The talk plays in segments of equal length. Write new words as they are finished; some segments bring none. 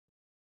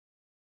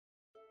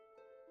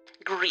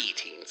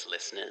Greetings,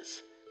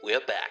 listeners. We're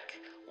back,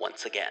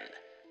 once again,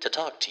 to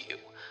talk to you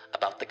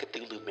about the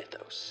Cthulhu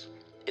mythos,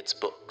 its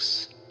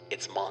books,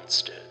 its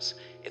monsters,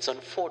 its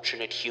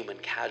unfortunate human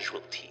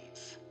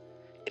casualties,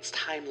 its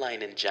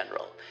timeline in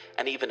general,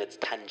 and even its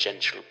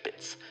tangential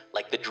bits,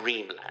 like the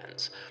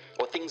Dreamlands,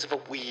 or things of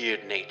a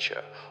weird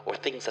nature, or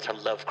things that are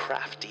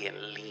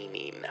Lovecraftian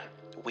leaning,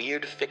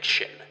 weird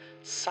fiction,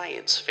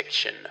 science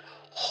fiction,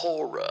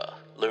 horror,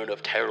 learn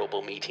of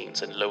terrible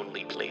meetings in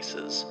lonely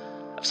places,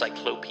 of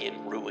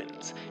cyclopean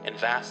ruins and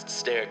vast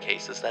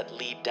staircases that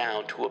lead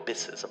down to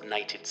abysses of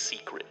nighted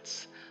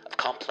secrets, of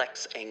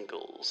complex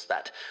angles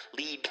that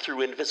lead through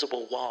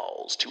invisible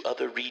walls to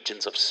other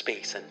regions of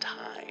space and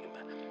time,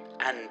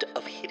 and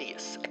of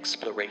hideous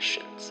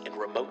explorations in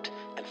remote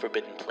and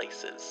forbidden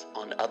places,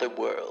 on other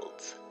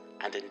worlds,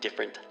 and in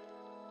different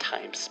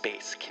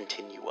time-space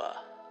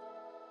continua.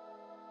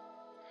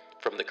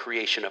 From the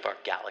creation of our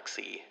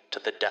galaxy to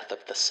the death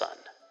of the sun,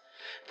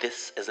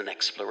 this is an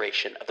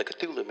exploration of the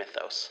Cthulhu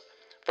mythos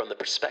from the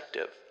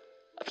perspective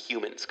of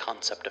humans'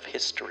 concept of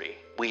history.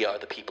 We are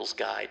the People's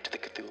Guide to the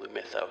Cthulhu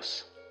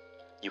mythos.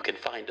 You can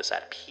find us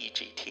at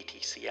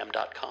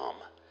pgttcm.com,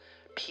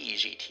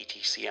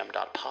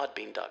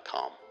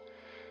 pgttcm.podbean.com,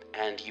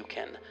 and you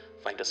can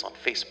find us on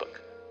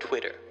Facebook,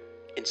 Twitter,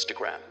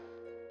 Instagram.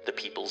 The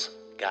People's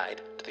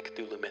Guide to the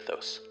Cthulhu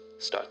mythos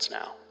starts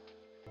now.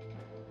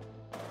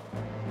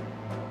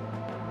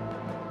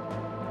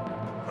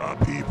 The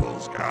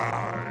People's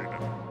Guide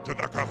to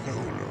the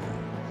Cthulhu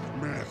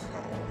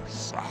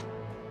Mythos.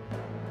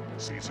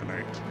 Season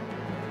 8.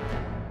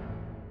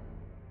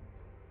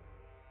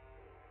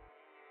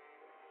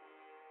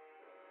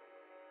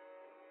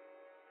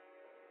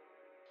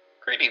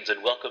 Greetings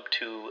and welcome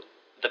to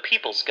The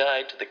People's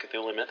Guide to the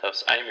Cthulhu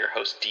Mythos. I am your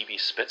host, D.B.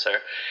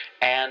 Spitzer,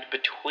 and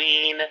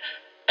between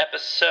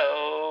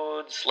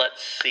episodes,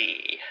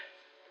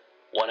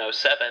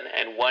 107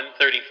 and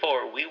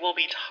 134, we will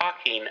be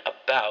talking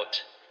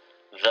about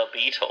The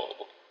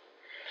Beetle.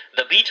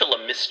 The Beetle, a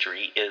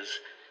Mystery, is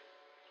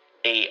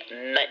a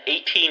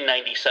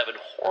 1897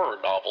 horror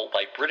novel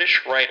by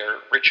British writer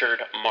Richard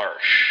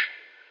Marsh.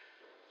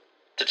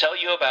 To tell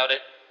you about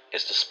it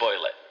is to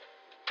spoil it.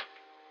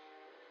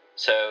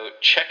 So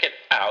check it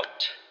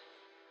out,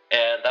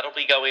 and that'll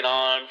be going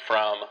on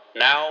from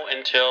now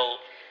until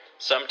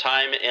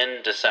sometime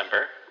in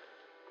December.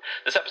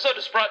 This episode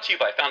is brought to you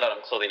by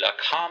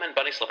FoundOutOnClothing.com and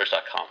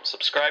BunnySlippers.com.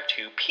 Subscribe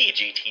to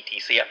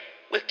PGTTCM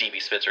with DB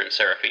Spitzer and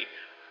Seraphy.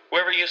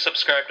 Wherever you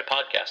subscribe to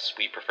podcasts,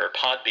 we prefer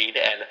Podbean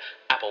and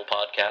Apple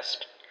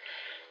Podcasts.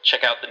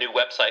 Check out the new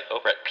website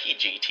over at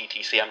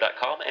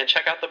pgttcm.com and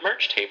check out the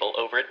merch table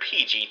over at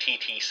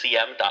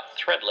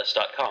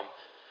pgttcm.threadless.com.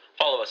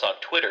 Follow us on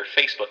Twitter,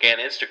 Facebook, and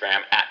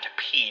Instagram at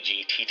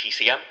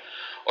PGTTCM,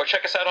 or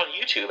check us out on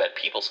YouTube at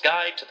People's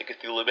Guide to the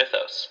Cthulhu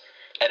Mythos,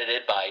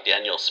 edited by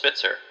Daniel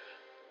Spitzer.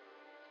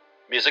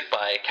 Music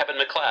by Kevin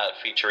MacLeod,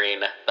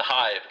 featuring The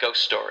Hive,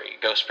 Ghost Story,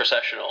 Ghost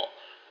Processional,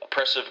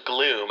 Oppressive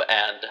Gloom,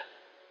 and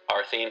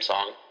our theme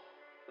song,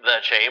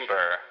 The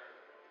Chamber.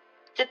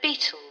 The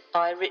Beetle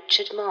by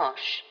Richard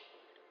Marsh.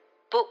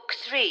 Book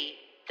 3,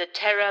 The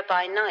Terror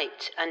by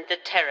Night and the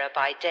Terror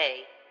by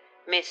Day.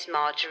 Miss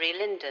Marjorie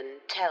Linden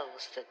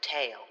tells the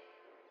tale.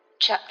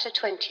 Chapter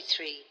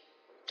 23,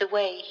 The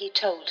Way He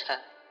Told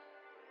Her.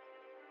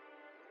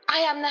 I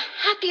am the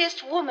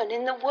happiest woman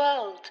in the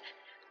world.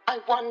 I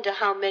wonder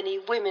how many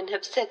women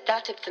have said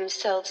that of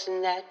themselves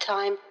in their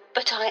time,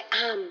 but I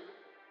am.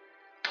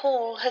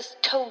 Paul has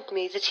told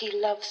me that he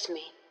loves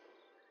me.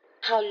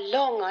 How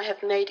long I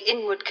have made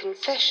inward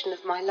confession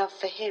of my love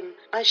for him,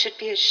 I should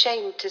be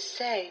ashamed to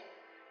say.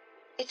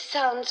 It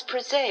sounds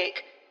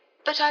prosaic,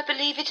 but I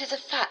believe it is a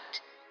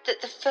fact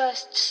that the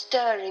first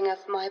stirring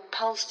of my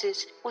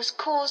pulses was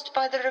caused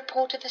by the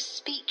report of a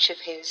speech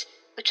of his,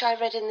 which I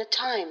read in the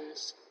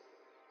Times.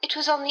 It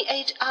was on the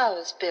 8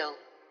 hours bill.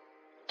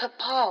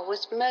 Papa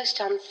was most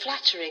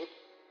unflattering.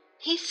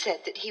 He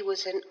said that he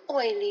was an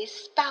oily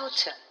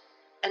spouter,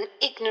 an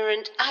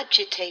ignorant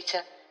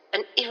agitator,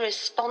 an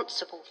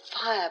irresponsible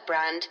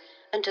firebrand,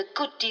 and a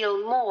good deal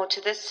more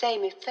to the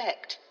same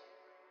effect.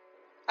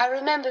 I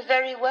remember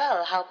very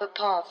well how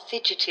Papa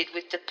fidgeted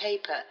with the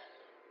paper,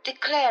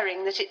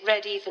 declaring that it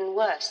read even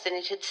worse than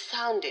it had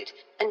sounded,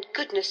 and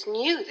goodness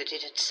knew that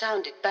it had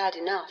sounded bad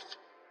enough.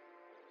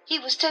 He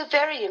was so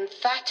very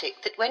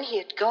emphatic that when he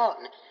had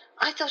gone,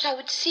 I thought I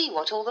would see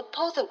what all the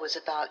pother was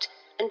about,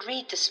 and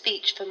read the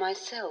speech for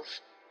myself.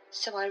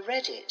 So I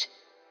read it.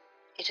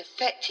 It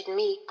affected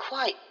me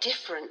quite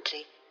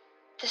differently.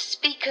 The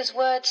speaker's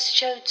words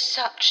showed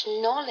such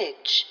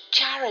knowledge,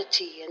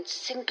 charity, and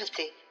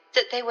sympathy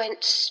that they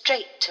went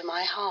straight to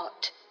my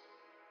heart.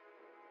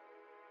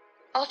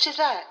 After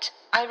that,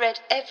 I read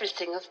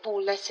everything of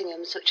Paul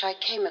Lessingham's which I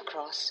came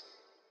across,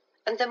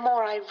 and the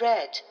more I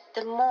read,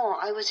 the more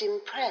I was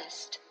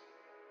impressed.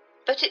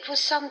 But it was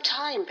some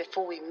time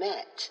before we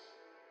met.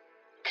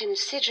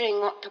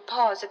 Considering what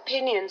Papa's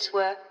opinions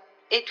were,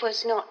 it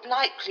was not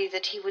likely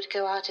that he would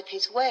go out of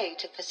his way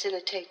to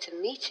facilitate a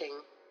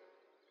meeting.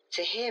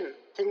 To him,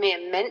 the mere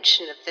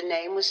mention of the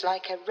name was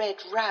like a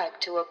red rag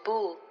to a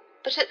bull,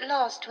 but at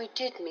last we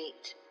did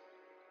meet.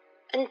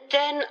 And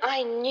then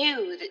I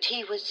knew that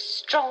he was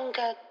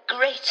stronger,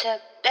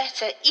 greater,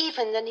 better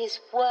even than his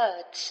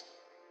words.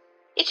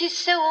 It is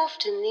so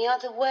often the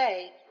other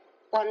way.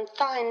 One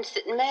finds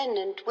that men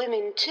and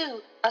women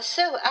too are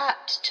so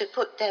apt to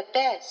put their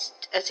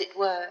best, as it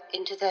were,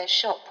 into their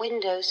shop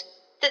windows,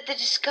 that the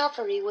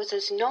discovery was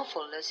as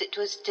novel as it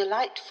was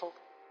delightful.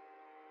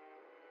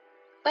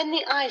 When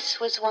the ice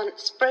was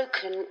once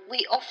broken,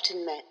 we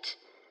often met.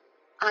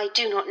 I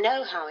do not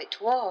know how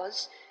it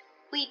was.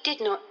 We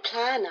did not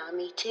plan our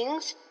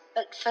meetings,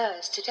 at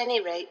first at any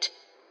rate.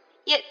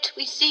 Yet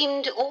we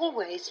seemed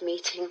always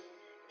meeting.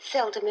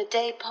 Seldom a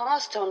day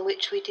passed on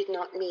which we did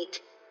not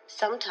meet,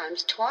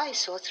 sometimes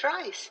twice or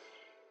thrice.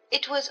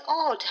 It was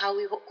odd how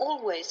we were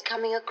always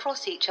coming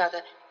across each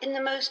other in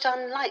the most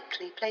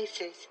unlikely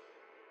places.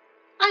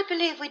 I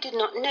believe we did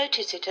not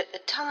notice it at the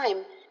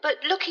time,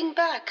 but looking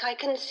back I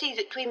can see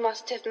that we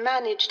must have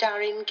managed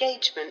our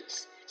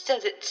engagements so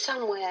that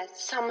somewhere,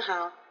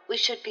 somehow, we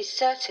should be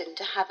certain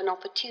to have an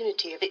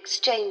opportunity of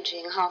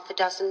exchanging half a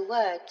dozen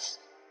words.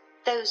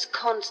 Those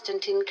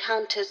constant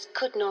encounters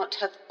could not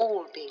have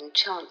all been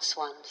chance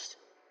ones.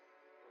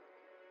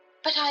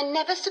 But I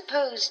never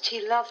supposed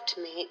he loved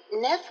me,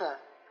 never.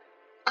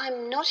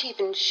 I'm not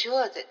even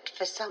sure that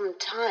for some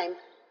time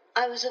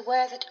I was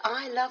aware that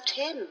I loved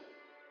him.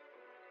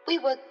 We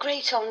were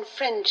great on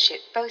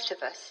friendship, both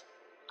of us.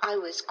 I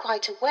was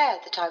quite aware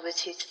that I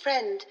was his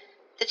friend,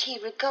 that he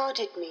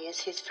regarded me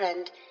as his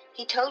friend.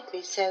 He told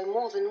me so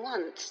more than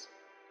once.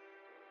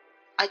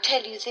 I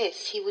tell you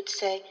this, he would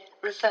say,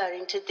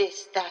 referring to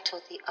this, that,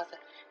 or the other,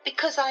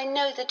 because I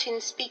know that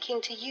in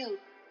speaking to you,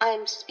 I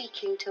am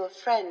speaking to a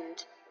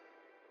friend.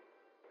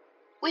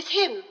 With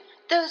him,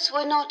 those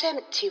were not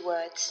empty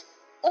words.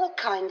 All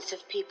kinds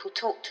of people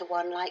talk to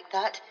one like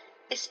that,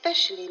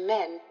 especially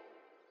men.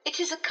 It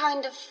is a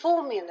kind of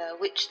formula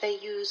which they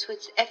use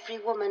with every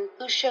woman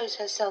who shows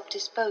herself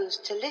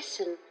disposed to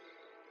listen.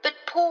 But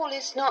Paul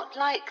is not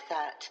like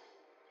that.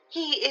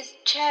 He is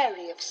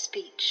chary of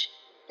speech,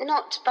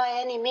 not by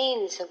any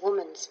means a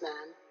woman's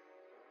man.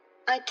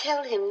 I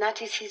tell him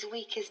that is his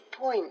weakest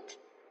point.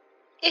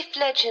 If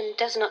legend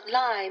does not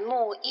lie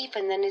more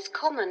even than is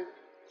common,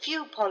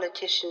 few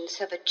politicians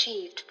have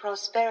achieved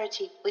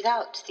prosperity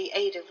without the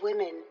aid of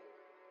women.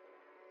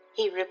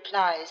 He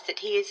replies that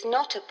he is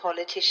not a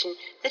politician,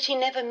 that he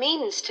never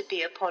means to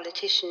be a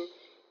politician.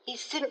 He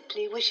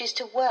simply wishes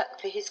to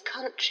work for his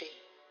country.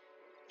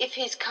 If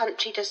his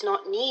country does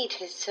not need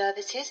his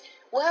services,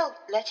 well,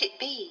 let it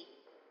be.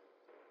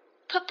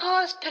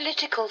 Papa's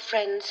political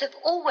friends have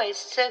always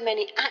so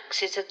many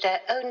axes of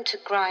their own to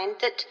grind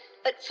that,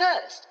 at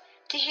first,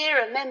 to hear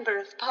a member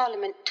of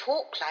Parliament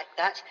talk like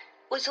that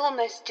was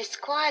almost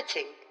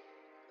disquieting.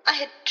 I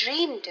had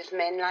dreamed of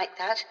men like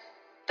that,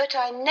 but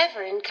I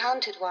never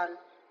encountered one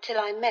till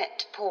I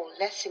met Paul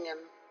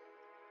Lessingham.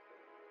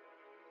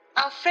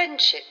 Our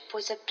friendship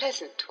was a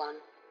pleasant one.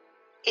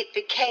 It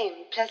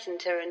became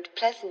pleasanter and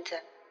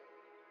pleasanter,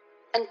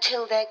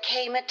 until there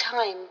came a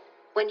time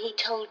when he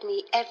told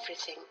me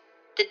everything,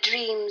 the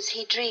dreams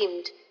he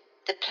dreamed,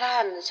 the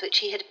plans which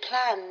he had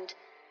planned,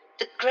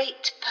 the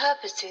great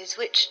purposes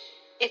which,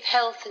 if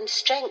health and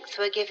strength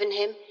were given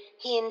him,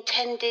 he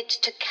intended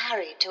to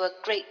carry to a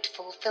great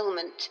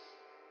fulfillment.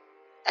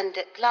 And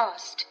at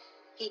last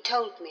he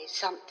told me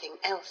something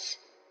else.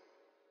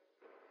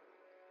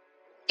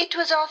 It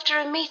was after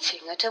a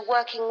meeting at a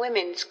working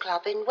women's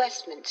club in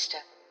Westminster.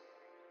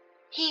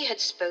 He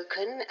had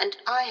spoken, and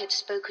I had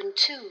spoken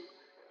too.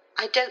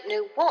 I don't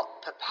know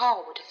what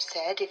Papa would have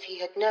said if he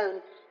had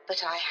known,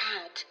 but I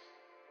had.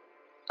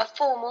 A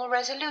formal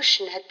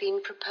resolution had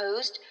been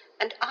proposed,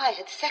 and I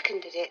had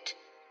seconded it,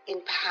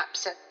 in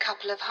perhaps a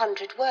couple of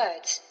 100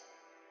 words.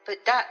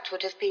 But that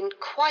would have been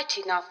quite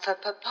enough for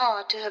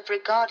Papa to have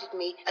regarded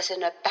me as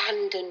an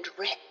abandoned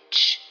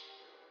wretch.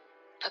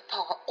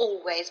 Papa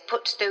always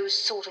puts those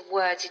sort of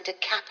words into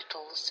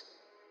capitals.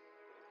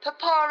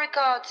 Papa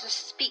regards a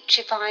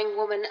speechifying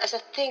woman as a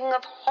thing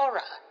of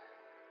horror.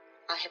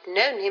 I have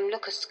known him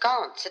look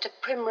askance at a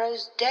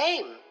primrose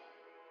dame.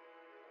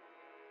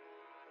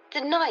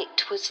 The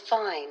night was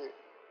fine.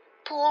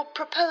 Paul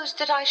proposed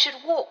that I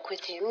should walk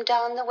with him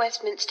down the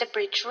Westminster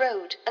Bridge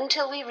Road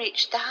until we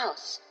reached the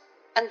house,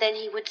 and then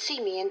he would see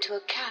me into a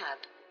cab.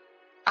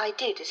 I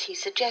did as he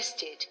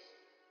suggested.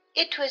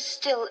 It was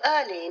still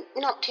early,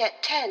 not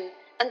yet 10,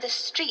 and the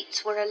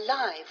streets were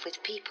alive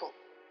with people.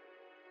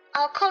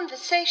 Our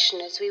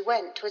conversation as we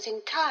went was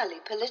entirely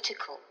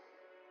political.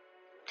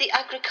 The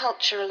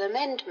Agricultural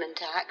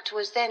Amendment Act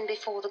was then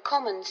before the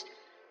Commons,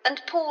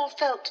 and Paul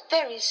felt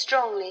very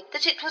strongly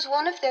that it was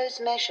one of those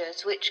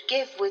measures which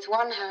give with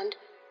one hand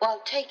while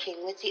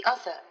taking with the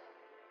other.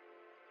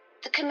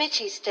 The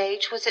committee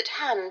stage was at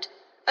hand,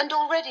 and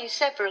already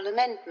several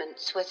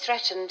amendments were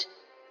threatened,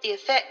 the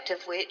effect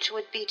of which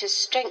would be to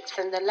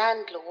strengthen the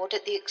landlord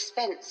at the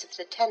expense of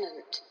the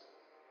tenant.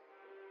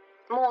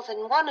 More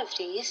than one of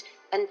these,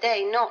 and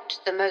they not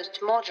the most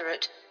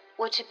moderate,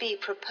 were to be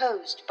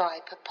proposed by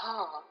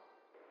Papa.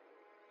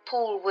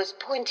 Paul was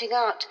pointing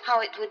out how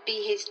it would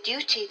be his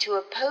duty to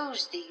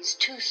oppose these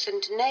tooth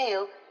and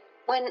nail,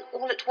 when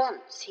all at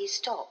once he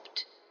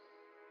stopped.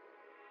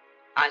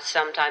 "I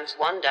sometimes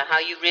wonder how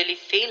you really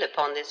feel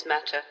upon this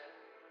matter."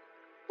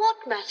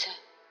 "What matter?"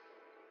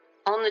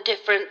 "On the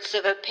difference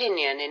of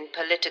opinion in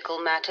political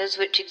matters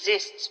which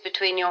exists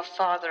between your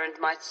father and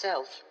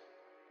myself.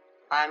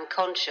 I am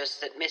conscious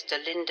that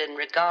Mr. Linden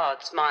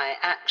regards my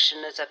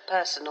action as a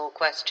personal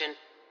question,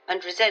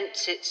 and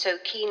resents it so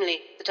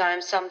keenly that I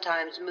am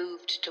sometimes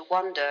moved to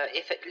wonder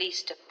if at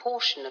least a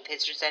portion of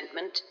his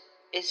resentment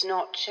is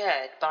not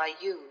shared by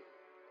you."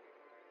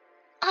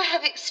 "I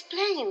have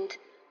explained.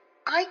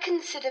 I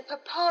consider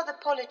Papa the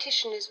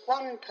politician as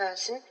one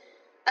person,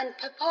 and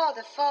Papa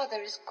the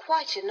father as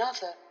quite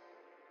another."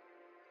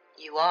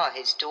 "You are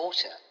his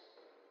daughter."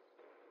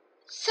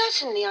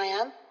 "Certainly I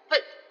am,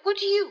 but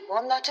would you,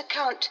 on that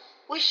account,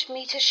 wish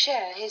me to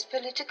share his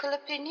political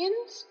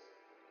opinions,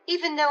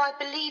 even though I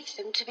believe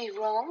them to be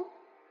wrong?"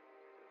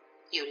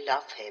 "You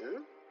love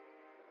him?"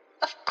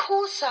 "Of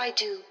course I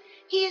do.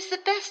 He is the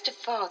best of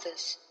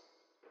fathers."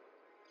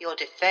 "Your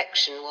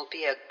defection will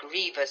be a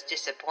grievous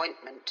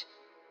disappointment."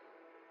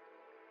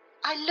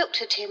 I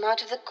looked at him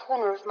out of the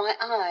corner of my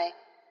eye.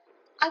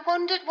 I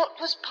wondered what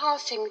was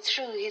passing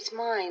through his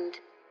mind.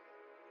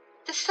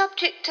 The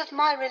subject of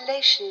my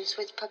relations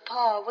with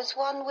Papa was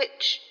one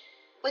which,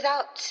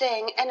 without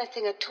saying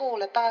anything at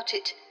all about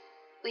it,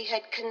 we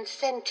had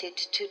consented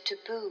to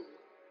taboo.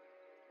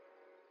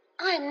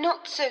 "I am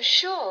not so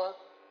sure.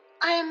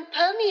 I am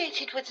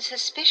permeated with the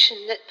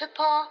suspicion that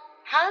Papa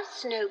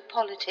has no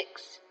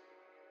politics."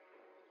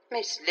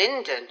 "Miss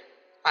Linden,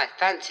 I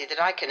fancy that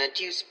I can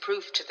adduce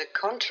proof to the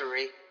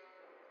contrary."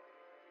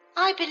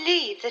 "I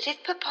believe that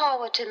if Papa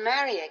were to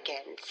marry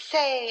again,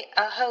 say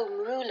a Home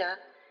Ruler,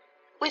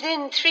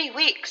 within 3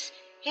 weeks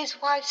his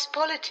wife's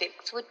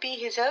politics would be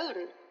his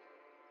own."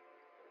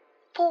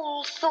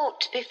 Paul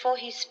thought before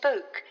he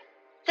spoke.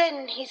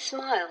 Then he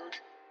smiled.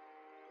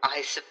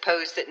 "I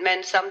suppose that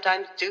men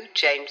sometimes do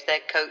change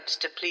their coats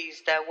to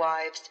please their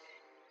wives,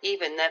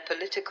 even their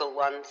political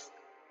ones."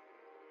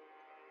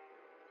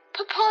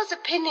 "Papa's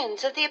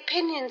opinions are the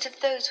opinions of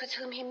those with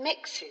whom he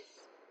mixes.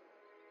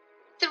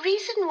 The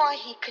reason why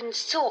he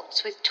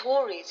consorts with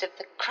Tories of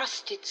the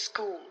crusted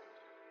school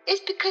is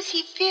because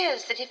he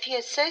fears that if he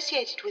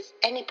associated with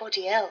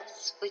anybody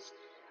else, with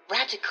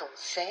radicals,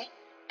 say,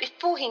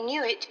 before he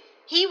knew it,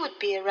 he would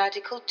be a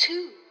radical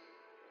too.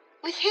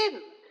 With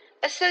him,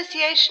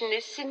 association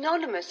is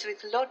synonymous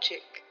with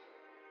logic."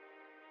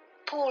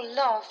 Paul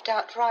laughed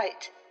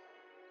outright.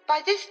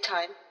 By this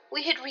time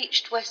we had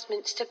reached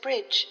Westminster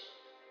Bridge.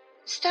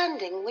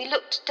 Standing, we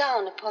looked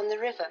down upon the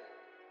river.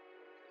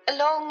 A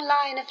long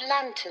line of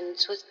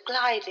lanterns was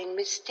gliding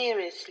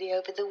mysteriously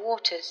over the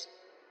waters.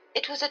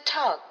 It was a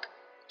tug,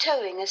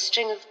 towing a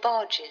string of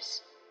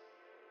barges.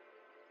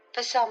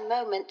 For some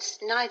moments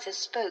neither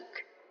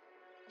spoke.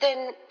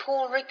 Then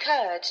Paul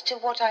recurred to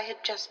what I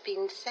had just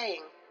been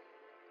saying.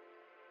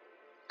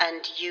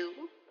 "And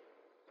you?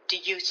 Do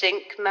you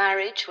think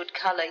marriage would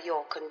colour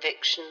your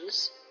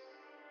convictions?"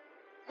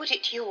 "Would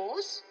it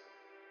yours?"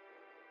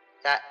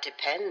 "That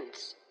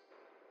depends."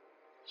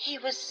 He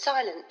was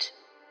silent.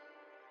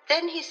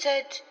 Then he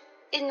said,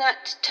 in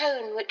that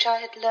tone which I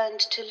had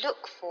learned to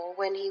look for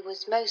when he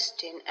was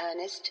most in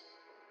earnest,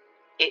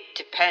 "It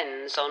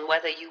depends on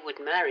whether you would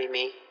marry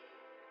me."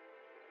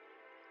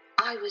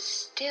 I was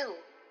still.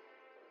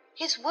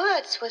 His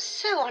words were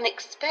so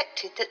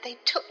unexpected that they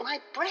took my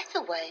breath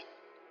away.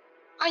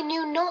 I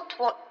knew not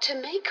what to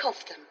make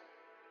of them.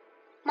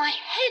 My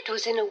head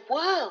was in a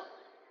whirl.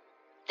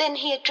 Then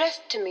he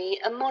addressed to me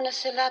a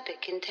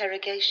monosyllabic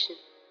interrogation.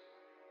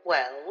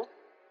 "Well?"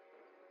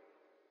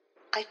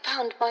 I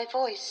found my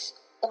voice,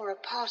 or a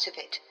part of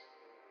it.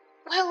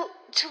 "Well,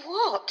 to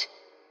what?"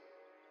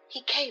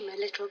 He came a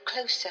little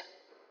closer.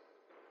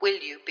 "Will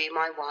you be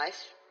my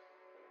wife?"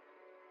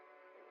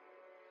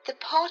 The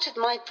part of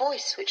my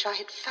voice which I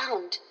had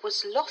found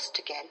was lost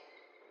again.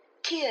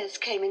 Tears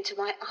came into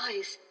my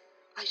eyes.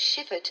 I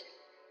shivered.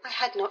 I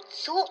had not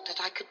thought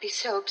that I could be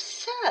so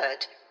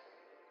absurd.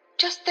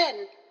 Just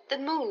then the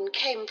moon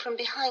came from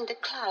behind a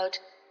cloud.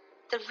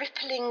 The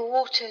rippling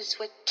waters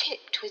were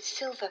tipped with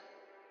silver.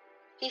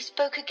 He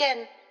spoke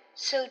again,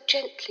 so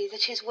gently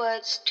that his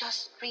words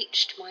just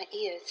reached my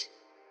ears.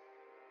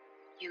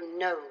 "You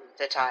know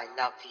that I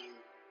love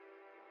you."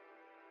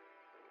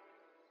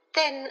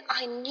 Then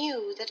I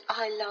knew that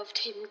I loved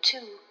him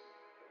too.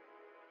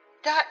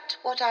 That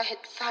what I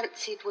had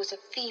fancied was a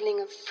feeling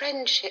of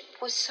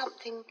friendship was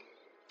something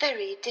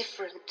very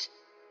different.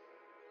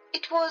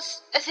 It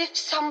was as if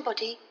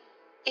somebody,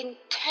 in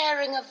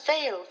tearing a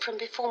veil from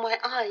before my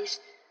eyes,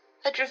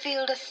 had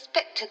revealed a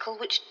spectacle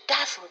which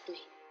dazzled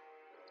me.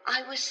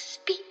 I was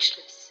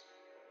speechless.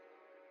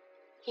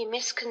 He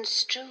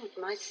misconstrued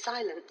my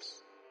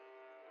silence.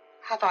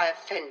 "Have I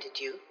offended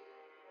you?"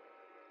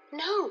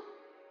 "No."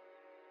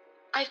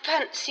 I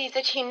fancy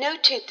that he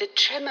noted the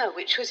tremor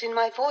which was in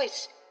my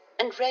voice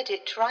and read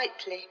it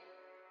rightly,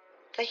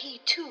 for he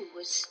too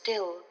was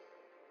still.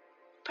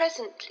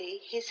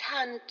 Presently his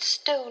hand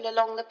stole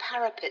along the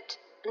parapet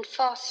and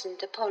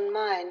fastened upon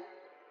mine,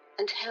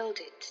 and held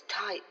it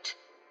tight.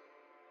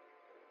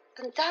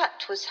 And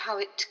that was how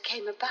it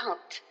came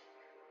about.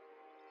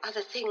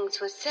 Other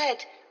things were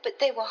said, but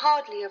they were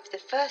hardly of the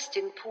first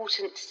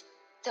importance,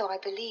 though I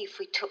believe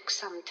we took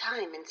some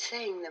time in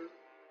saying them.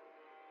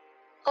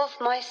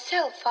 Of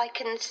myself I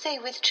can say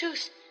with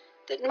truth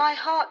that my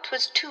heart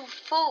was too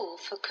full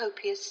for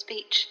copious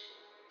speech.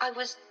 I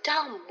was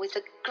dumb with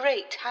a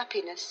great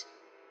happiness,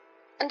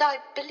 and I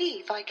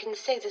believe I can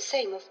say the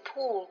same of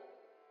Paul.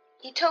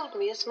 He told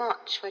me as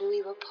much when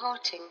we were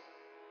parting.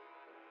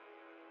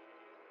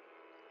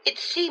 It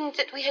seemed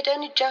that we had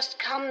only just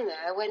come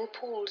there when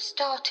Paul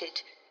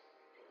started.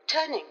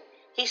 Turning,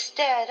 he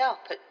stared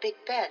up at Big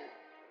Ben.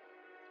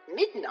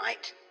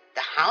 Midnight?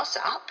 The house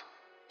up?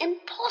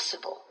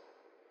 Impossible!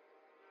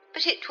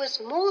 But it was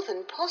more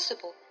than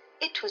possible.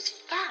 It was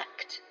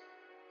fact.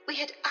 We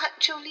had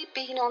actually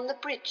been on the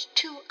bridge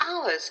 2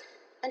 hours,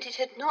 and it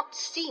had not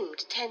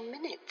seemed 10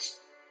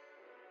 minutes.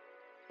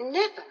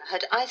 Never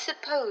had I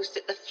supposed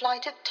that the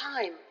flight of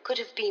time could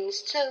have been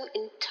so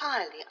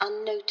entirely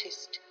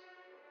unnoticed.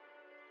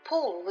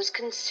 Paul was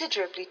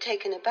considerably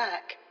taken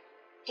aback.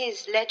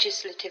 His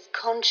legislative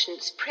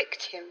conscience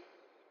pricked him.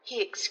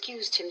 He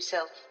excused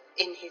himself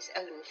in his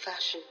own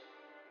fashion.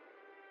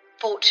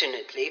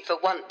 Fortunately, for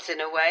once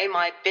in a way,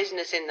 my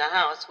business in the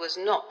house was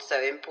not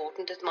so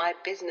important as my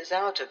business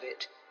out of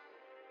it.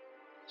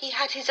 He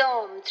had his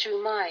arm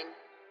through mine.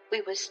 We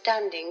were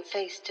standing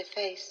face to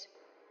face.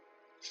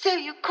 So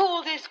you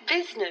call this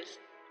business?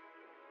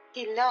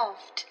 He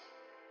laughed.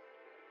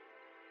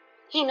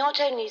 He not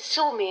only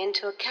saw me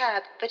into a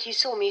cab, but he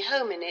saw me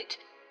home in it,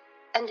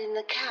 and in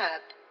the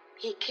cab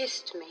he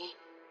kissed me.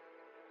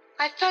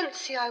 I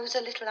fancy I was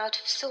a little out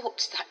of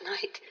sorts that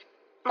night.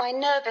 My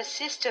nervous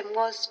system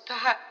was,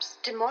 perhaps,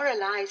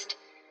 demoralized,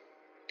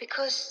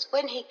 because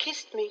when he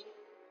kissed me,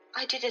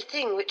 I did a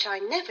thing which I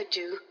never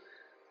do.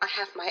 I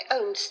have my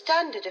own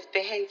standard of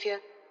behavior,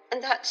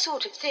 and that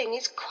sort of thing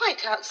is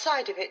quite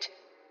outside of it.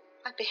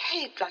 I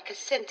behaved like a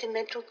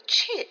sentimental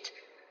chit.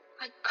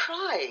 I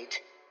cried,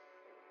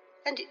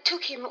 and it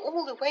took him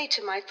all the way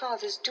to my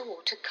father's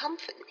door to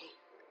comfort me.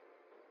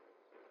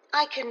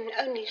 I can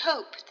only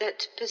hope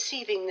that,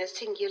 perceiving the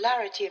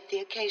singularity of the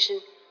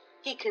occasion,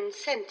 he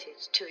consented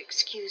to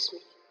excuse me.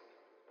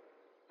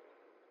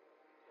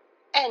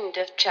 End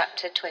of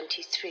chapter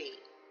 23.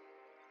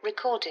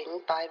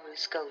 Recording by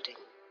Ruth Golding.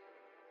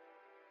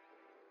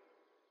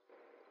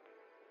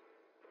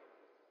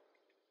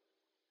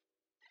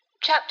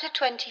 Chapter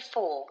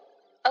 24.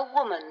 A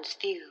Woman's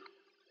View.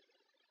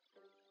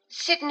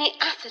 Sidney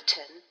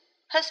Atherton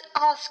has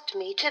asked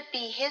me to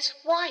be his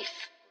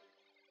wife.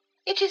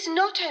 It is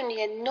not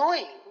only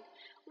annoying,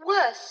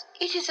 worse,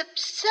 it is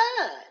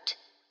absurd.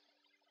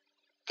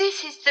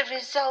 This is the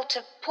result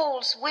of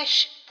Paul's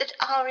wish that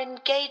our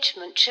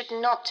engagement should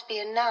not be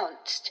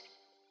announced.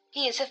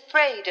 He is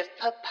afraid of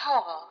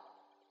Papa.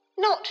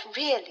 Not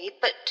really,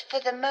 but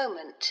for the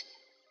moment.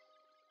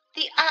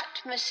 The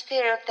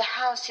atmosphere of the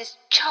house is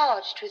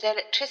charged with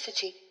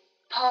electricity.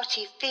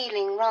 Party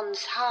feeling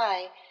runs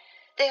high.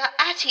 They are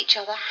at each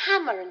other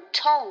hammer and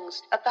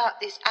tongs about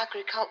this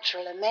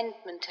Agricultural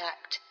Amendment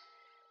Act.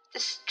 The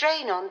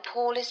strain on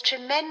Paul is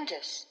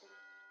tremendous.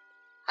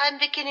 I am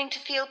beginning to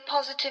feel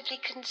positively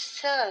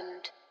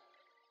concerned.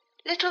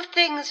 Little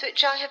things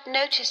which I have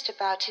noticed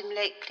about him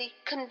lately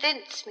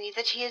convince me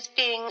that he is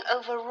being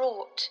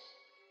overwrought.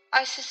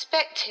 I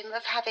suspect him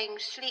of having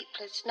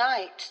sleepless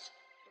nights.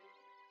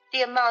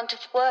 The amount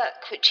of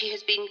work which he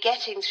has been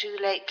getting through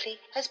lately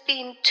has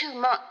been too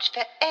much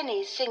for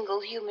any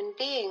single human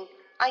being.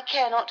 I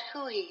care not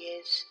who he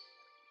is.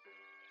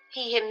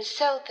 He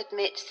himself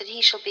admits that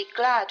he shall be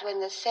glad when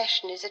the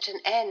session is at an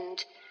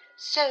end.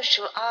 So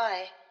shall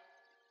I.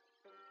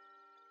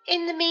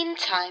 In the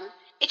meantime,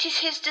 it is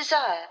his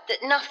desire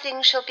that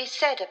nothing shall be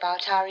said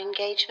about our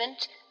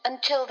engagement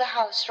until the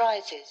house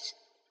rises.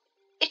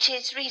 It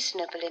is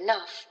reasonable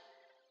enough.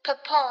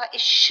 Papa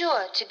is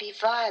sure to be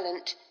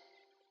violent.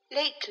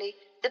 Lately,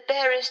 the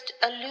barest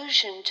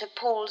allusion to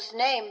Paul's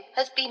name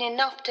has been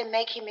enough to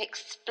make him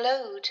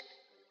explode.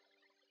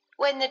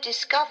 When the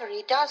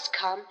discovery does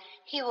come,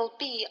 he will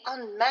be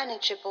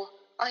unmanageable.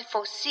 I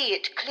foresee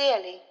it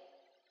clearly.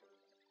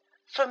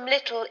 From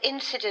little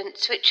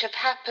incidents which have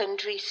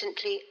happened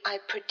recently, I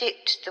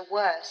predict the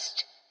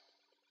worst.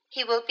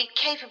 He will be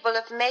capable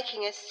of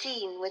making a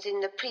scene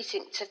within the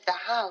precincts of the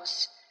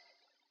house.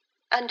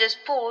 And as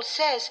Paul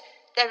says,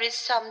 there is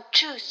some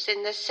truth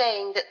in the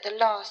saying that the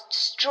last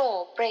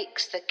straw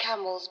breaks the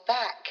camel's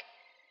back.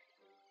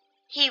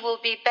 He will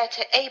be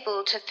better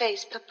able to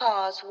face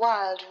Papa's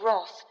wild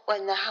wrath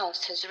when the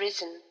house has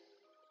risen.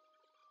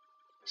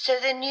 So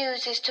the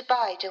news is to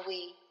bide a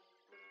wee.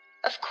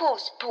 Of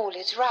course Paul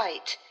is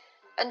right,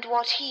 and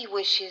what he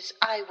wishes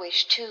I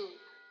wish too.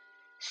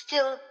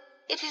 Still,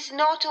 it is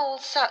not all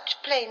such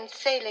plain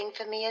sailing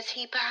for me as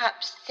he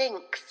perhaps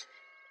thinks.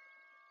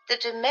 The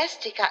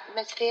domestic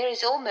atmosphere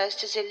is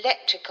almost as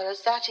electrical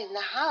as that in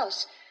the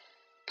house.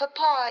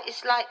 Papa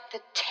is like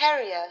the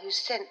terrier who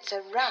scents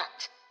a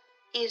rat.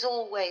 He is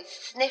always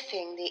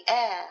sniffing the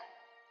air.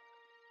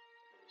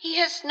 He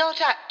has not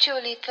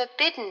actually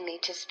forbidden me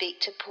to speak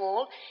to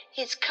Paul.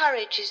 His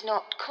courage is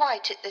not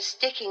quite at the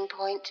sticking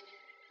point.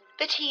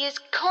 But he is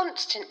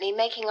constantly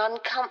making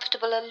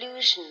uncomfortable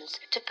allusions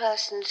to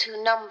persons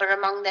who number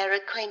among their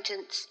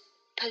acquaintance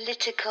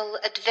political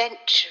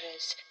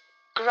adventurers,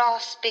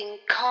 grasping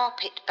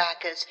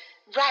carpetbaggers,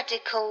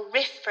 radical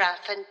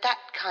riffraff, and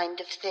that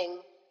kind of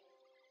thing.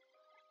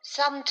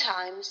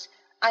 Sometimes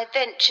I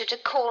venture to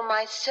call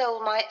my soul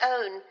my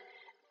own,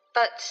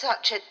 but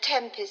such a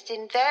tempest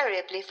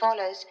invariably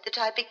follows that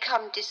I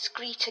become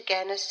discreet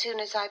again as soon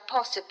as I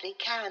possibly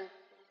can.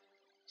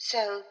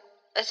 So,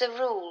 as a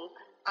rule,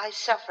 I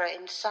suffer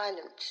in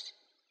silence.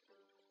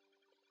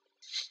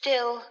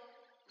 Still,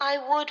 I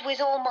would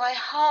with all my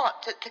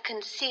heart that the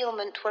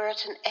concealment were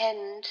at an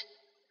end.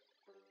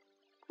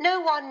 No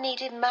one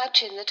need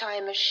imagine that I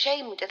am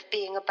ashamed of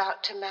being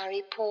about to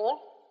marry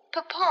Paul,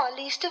 Papa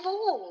least of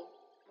all.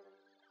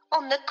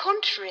 On the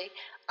contrary,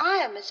 I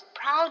am as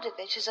proud of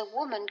it as a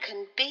woman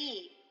can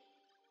be.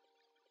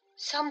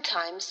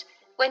 Sometimes,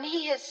 when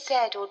he has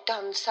said or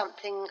done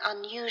something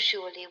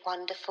unusually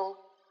wonderful,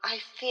 I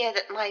fear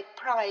that my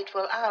pride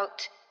will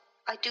out.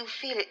 I do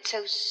feel it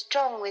so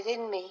strong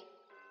within me.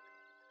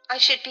 I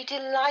should be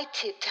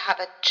delighted to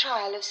have a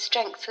trial of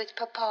strength with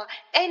Papa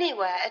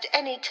anywhere at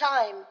any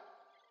time.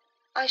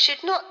 I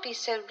should not be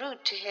so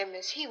rude to him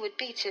as he would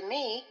be to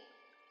me.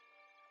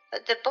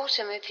 At the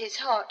bottom of his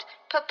heart,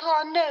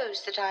 Papa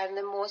knows that I am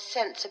the more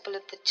sensible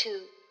of the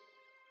two.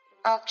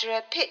 After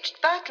a pitched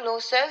battle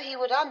or so, he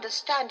would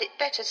understand it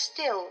better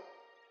still.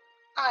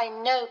 I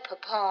know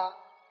Papa.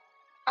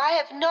 I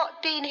have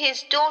not been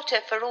his daughter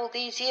for all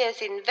these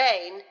years in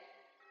vain.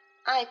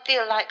 I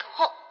feel like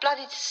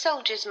hot-blooded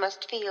soldiers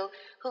must feel,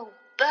 who,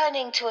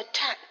 burning to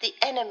attack the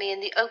enemy in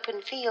the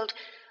open field,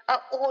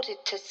 are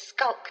ordered to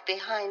skulk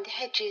behind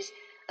hedges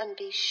and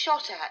be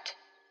shot at.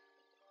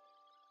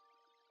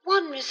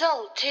 One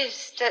result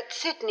is that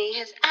Sidney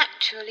has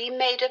actually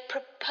made a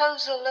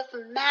proposal of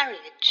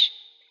marriage.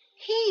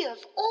 He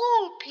of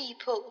all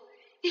people!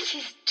 It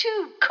is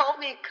too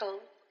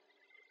comical.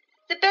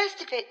 The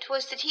best of it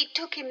was that he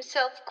took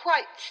himself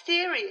quite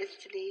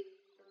seriously.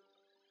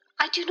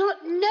 I do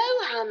not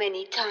know how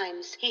many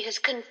times he has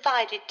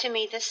confided to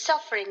me the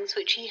sufferings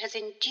which he has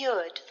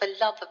endured for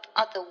love of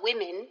other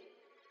women.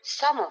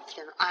 Some of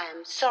them, I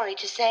am sorry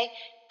to say,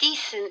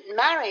 decent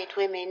married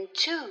women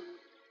too.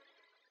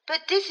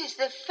 But this is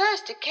the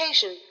first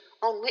occasion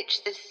on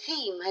which the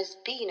theme has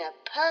been a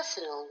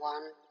personal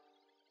one.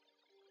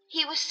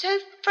 He was so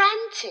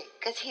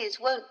frantic, as he is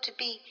wont to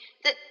be,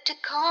 that to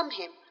calm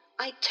him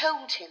I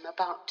told him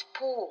about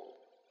Paul,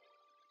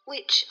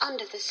 which,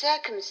 under the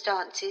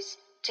circumstances,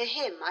 to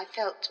him I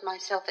felt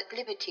myself at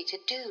liberty to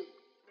do.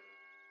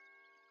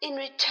 In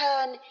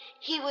return,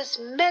 he was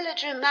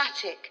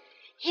melodramatic,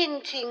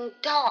 hinting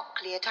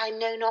darkly at I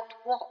know not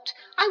what.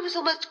 I was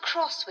almost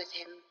cross with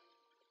him.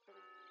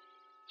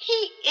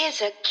 He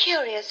is a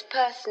curious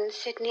person,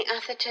 Sidney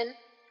Atherton.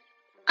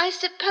 I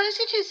suppose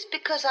it is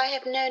because I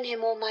have known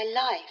him all my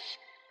life,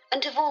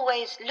 and have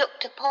always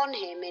looked upon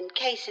him in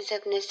cases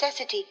of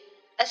necessity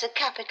as a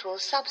capital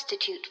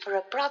substitute for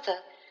a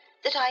brother,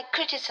 that I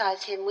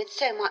criticize him with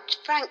so much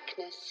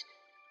frankness.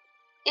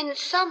 In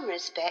some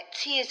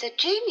respects he is a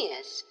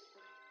genius.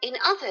 In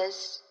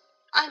others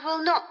I will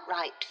not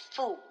write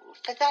fool,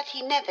 for that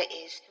he never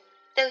is,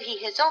 though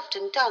he has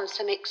often done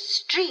some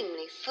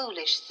extremely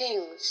foolish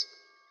things.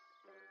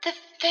 The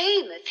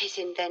fame of his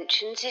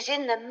inventions is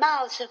in the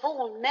mouths of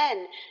all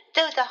men,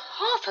 though the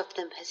half of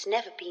them has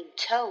never been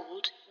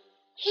told.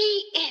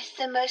 He is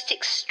the most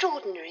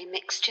extraordinary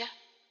mixture.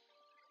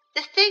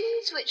 The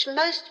things which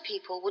most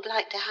people would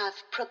like to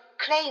have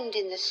proclaimed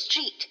in the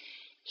street,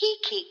 he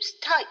keeps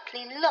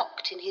tightly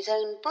locked in his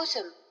own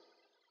bosom,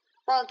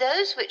 while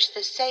those which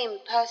the same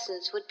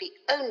persons would be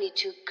only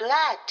too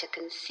glad to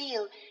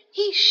conceal,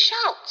 he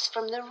shouts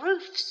from the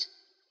roofs.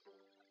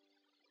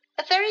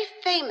 A very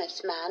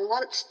famous man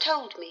once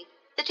told me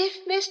that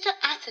if Mr.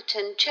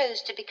 Atherton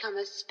chose to become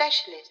a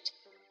specialist,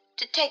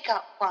 to take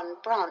up one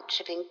branch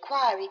of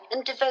inquiry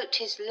and devote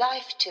his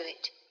life to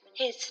it,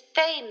 his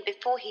fame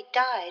before he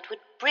died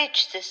would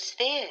bridge the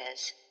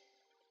spheres.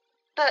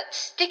 But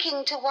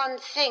sticking to one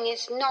thing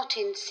is not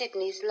in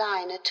Sidney's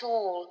line at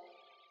all.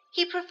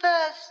 He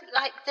prefers,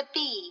 like the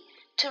bee,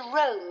 to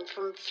roam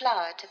from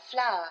flower to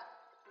flower.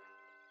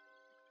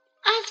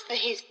 As for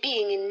his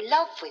being in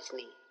love with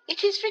me,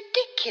 it is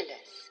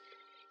ridiculous.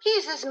 He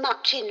is as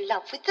much in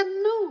love with the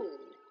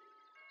moon.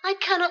 I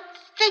cannot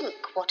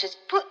think what has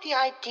put the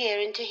idea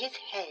into his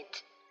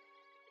head.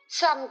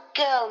 Some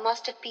girl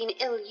must have been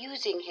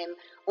ill-using him,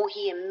 or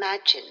he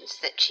imagines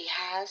that she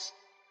has.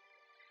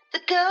 The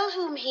girl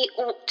whom he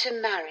ought to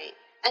marry,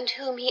 and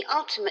whom he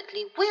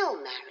ultimately will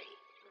marry,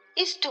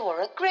 is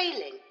Dora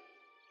Grayling.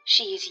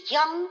 She is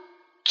young,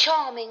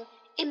 charming,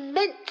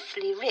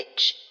 immensely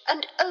rich,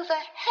 and over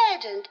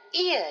head and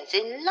ears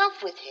in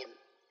love with him.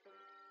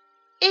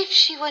 If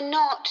she were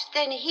not,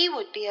 then he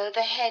would be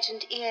over head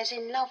and ears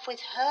in love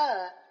with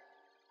her.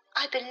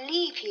 I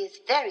believe he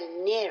is very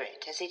near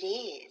it as it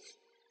is.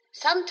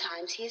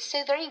 Sometimes he is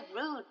so very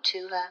rude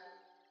to her.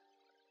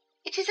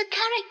 It is a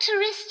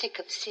characteristic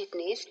of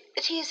Sidney's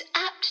that he is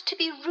apt to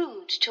be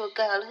rude to a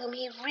girl whom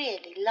he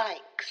really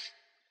likes.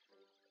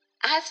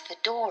 As for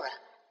Dora,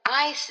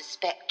 I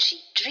suspect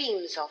she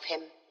dreams of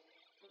him.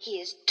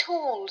 He is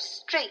tall,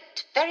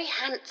 straight, very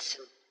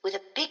handsome, with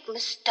a big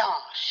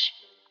moustache,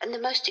 and the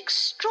most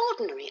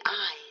extraordinary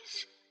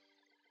eyes.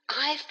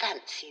 I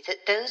fancy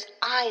that those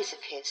eyes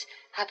of his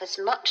have as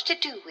much to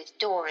do with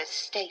Dora's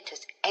state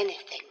as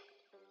anything.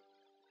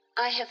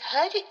 I have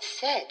heard it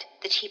said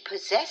that he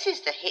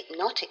possesses the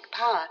hypnotic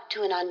power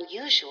to an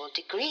unusual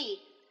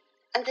degree,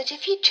 and that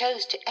if he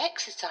chose to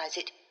exercise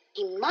it,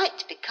 he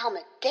might become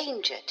a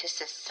danger to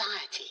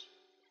society.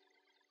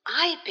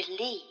 I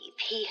believe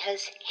he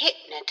has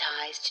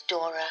hypnotized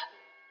Dora.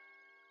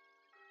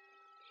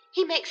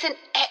 He makes an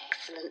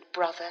excellent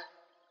brother.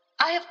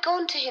 I have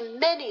gone to him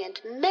many and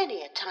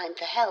many a time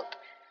for help,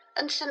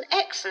 and some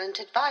excellent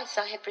advice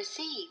I have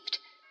received.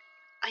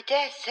 I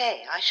dare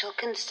say I shall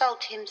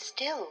consult him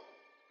still.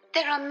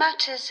 There are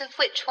matters of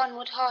which one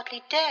would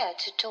hardly dare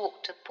to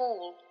talk to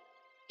Paul.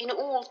 In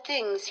all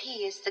things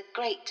he is the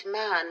great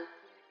man.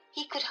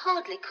 He could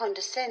hardly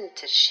condescend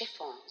to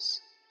chiffons.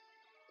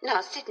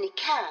 Now Sidney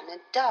can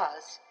and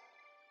does.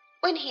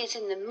 When he is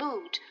in the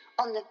mood,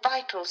 on the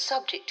vital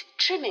subject of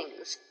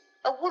trimmings,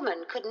 a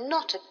woman could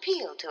not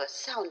appeal to a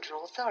sounder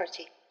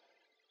authority.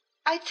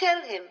 I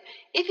tell him,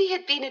 if he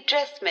had been a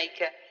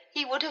dressmaker,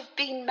 he would have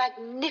been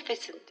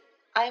magnificent.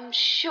 I'm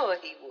sure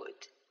he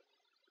would.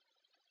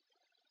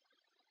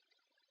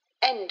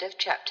 End of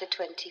chapter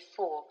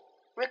 24.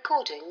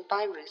 Recording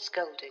by Ruth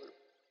Golding.